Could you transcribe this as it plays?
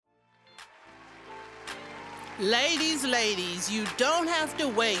Ladies, you don't have to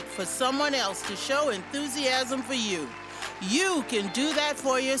wait for someone else to show enthusiasm for you. You can do that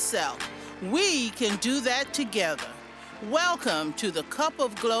for yourself. We can do that together. Welcome to the Cup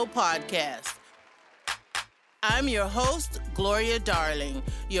of Glow podcast. I'm your host, Gloria Darling,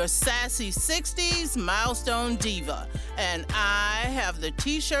 your sassy 60s milestone diva, and I have the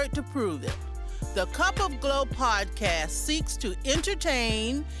t-shirt to prove it. The Cup of Glow podcast seeks to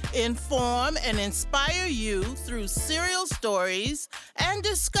entertain, inform, and inspire you through serial stories and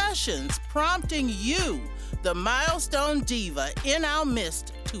discussions, prompting you, the milestone diva in our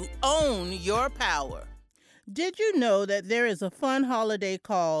midst, to own your power. Did you know that there is a fun holiday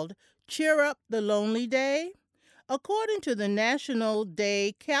called Cheer Up the Lonely Day? According to the National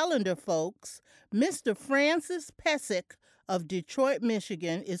Day calendar folks, Mr. Francis Pesic of Detroit,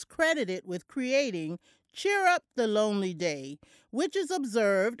 Michigan, is credited with creating Cheer Up the Lonely Day, which is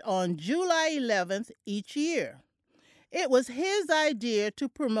observed on July 11th each year. It was his idea to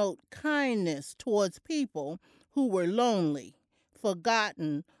promote kindness towards people who were lonely,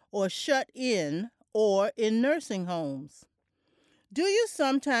 forgotten, or shut in, or in nursing homes. Do you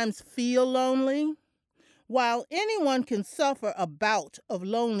sometimes feel lonely? While anyone can suffer a bout of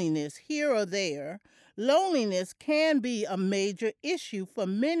loneliness here or there, loneliness can be a major issue for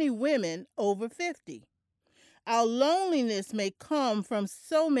many women over 50. Our loneliness may come from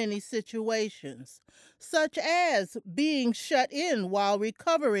so many situations, such as being shut in while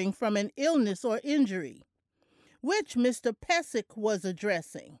recovering from an illness or injury, which Mr. Pesic was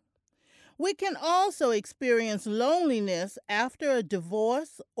addressing. We can also experience loneliness after a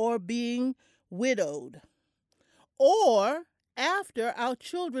divorce or being widowed, or after our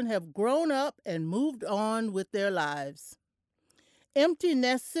children have grown up and moved on with their lives. Empty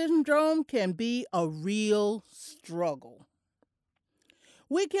nest syndrome can be a real struggle.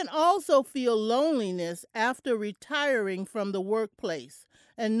 We can also feel loneliness after retiring from the workplace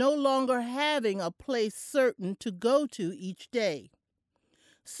and no longer having a place certain to go to each day.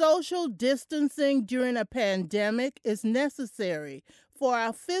 Social distancing during a pandemic is necessary for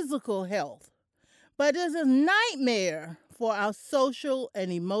our physical health, but it's a nightmare for our social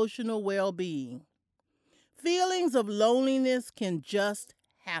and emotional well-being. Feelings of loneliness can just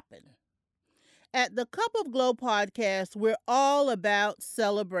happen. At the Cup of Glow podcast, we're all about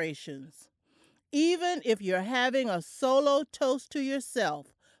celebrations. Even if you're having a solo toast to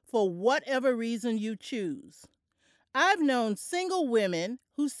yourself for whatever reason you choose. I've known single women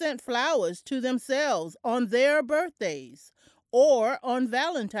who sent flowers to themselves on their birthdays or on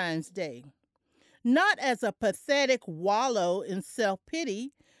Valentine's Day. Not as a pathetic wallow in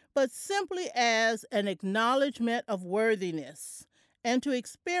self-pity, but simply as an acknowledgement of worthiness and to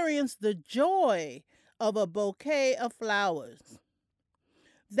experience the joy of a bouquet of flowers.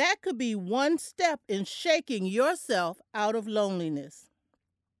 That could be one step in shaking yourself out of loneliness.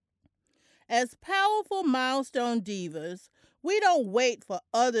 As powerful milestone divas, we don't wait for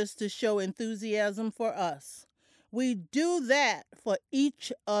others to show enthusiasm for us. We do that for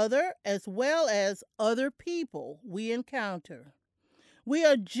each other as well as other people we encounter. We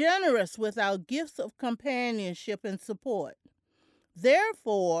are generous with our gifts of companionship and support.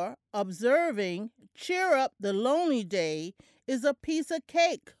 Therefore, observing Cheer Up the Lonely Day is a piece of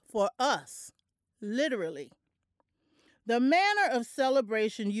cake for us, literally. The manner of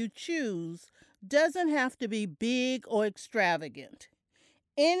celebration you choose doesn't have to be big or extravagant.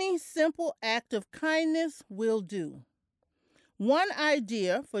 Any simple act of kindness will do. One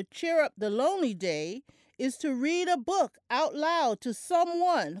idea for Cheer Up the Lonely Day is to read a book out loud to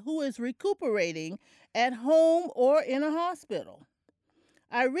someone who is recuperating at home or in a hospital.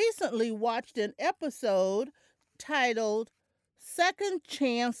 I recently watched an episode titled Second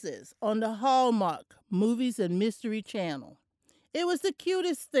Chances on the Hallmark Movies and Mystery Channel. It was the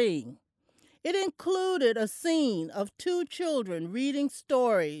cutest thing. It included a scene of two children reading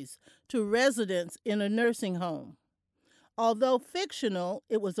stories to residents in a nursing home. Although fictional,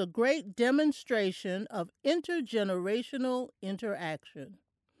 it was a great demonstration of intergenerational interaction.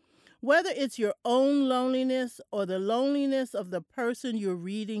 Whether it's your own loneliness or the loneliness of the person you're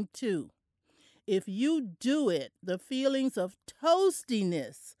reading to, if you do it, the feelings of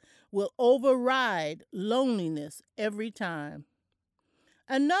toastiness will override loneliness every time.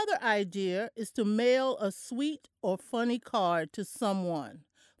 Another idea is to mail a sweet or funny card to someone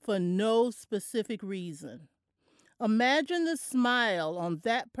for no specific reason. Imagine the smile on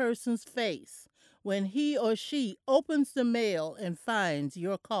that person's face when he or she opens the mail and finds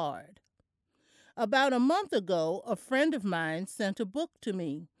your card. About a month ago, a friend of mine sent a book to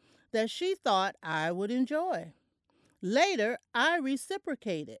me that she thought I would enjoy. Later, I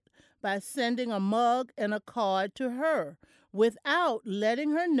reciprocated by sending a mug and a card to her without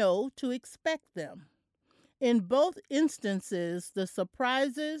letting her know to expect them. In both instances, the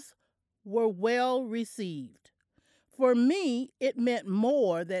surprises were well received. For me, it meant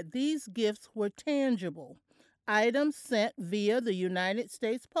more that these gifts were tangible, items sent via the United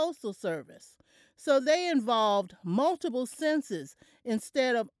States Postal Service. So they involved multiple senses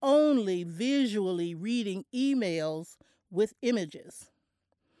instead of only visually reading emails with images.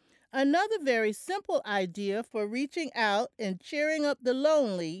 Another very simple idea for reaching out and cheering up the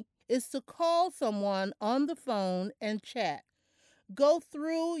lonely is to call someone on the phone and chat. Go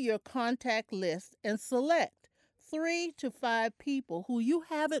through your contact list and select 3 to 5 people who you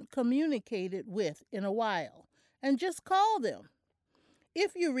haven't communicated with in a while and just call them.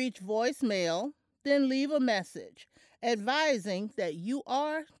 If you reach voicemail, then leave a message advising that you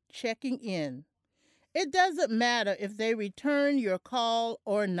are checking in. It doesn't matter if they return your call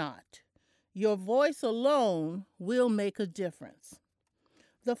or not. Your voice alone will make a difference.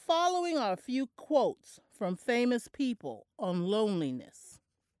 The following are a few quotes from famous people on loneliness.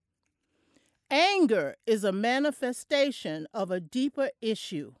 Anger is a manifestation of a deeper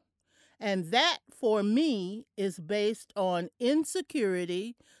issue, and that, for me, is based on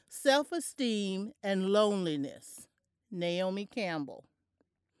insecurity, self-esteem, and loneliness. Naomi Campbell.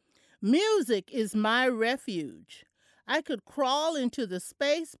 Music is my refuge. I could crawl into the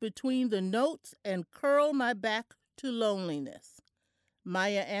space between the notes and curl my back to loneliness.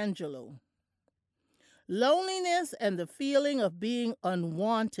 Maya Angelou. Loneliness and the feeling of being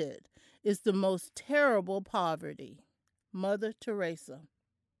unwanted is the most terrible poverty. Mother Teresa.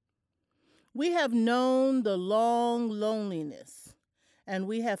 We have known the long loneliness, and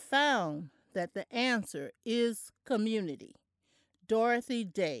we have found that the answer is community. Dorothy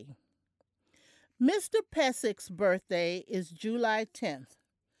Day. Mr. Pesick's birthday is July 10th.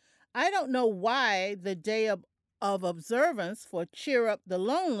 I don't know why the day of observance for Cheer Up the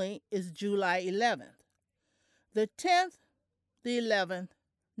Lonely is July 11th. The 10th, the 11th,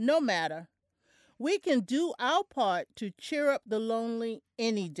 no matter. We can do our part to cheer up the lonely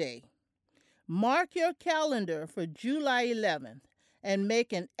any day. Mark your calendar for July 11th and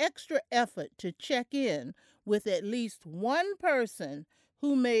make an extra effort to check in with at least one person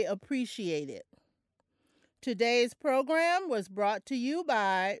who may appreciate it. Today's program was brought to you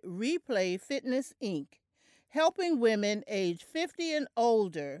by Replay Fitness, Inc., helping women age 50 and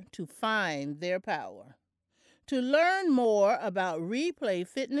older to find their power. To learn more about Replay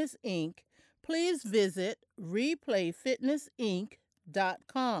Fitness, Inc., please visit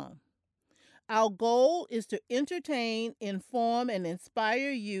replayfitnessinc.com. Our goal is to entertain, inform, and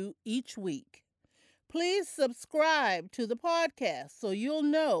inspire you each week. Please subscribe to the podcast so you'll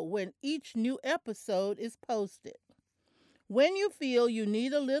know when each new episode is posted. When you feel you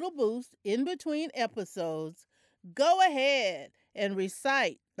need a little boost in between episodes, go ahead and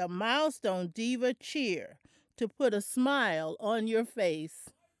recite the Milestone Diva cheer to put a smile on your face.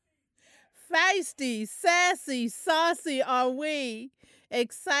 Feisty, sassy, saucy are we.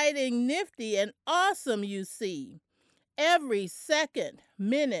 Exciting, nifty, and awesome you see. Every second,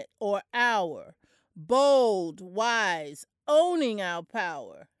 minute, or hour. Bold, wise, owning our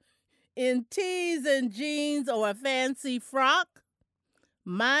power. In tees and jeans or a fancy frock,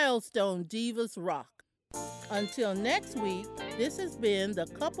 Milestone Divas rock. Until next week, this has been the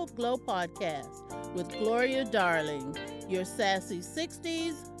Cup of Glow podcast with Gloria Darling, your sassy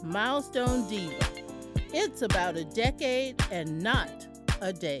 60s Milestone Diva. It's about a decade and not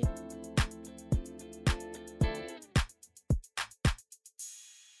a day.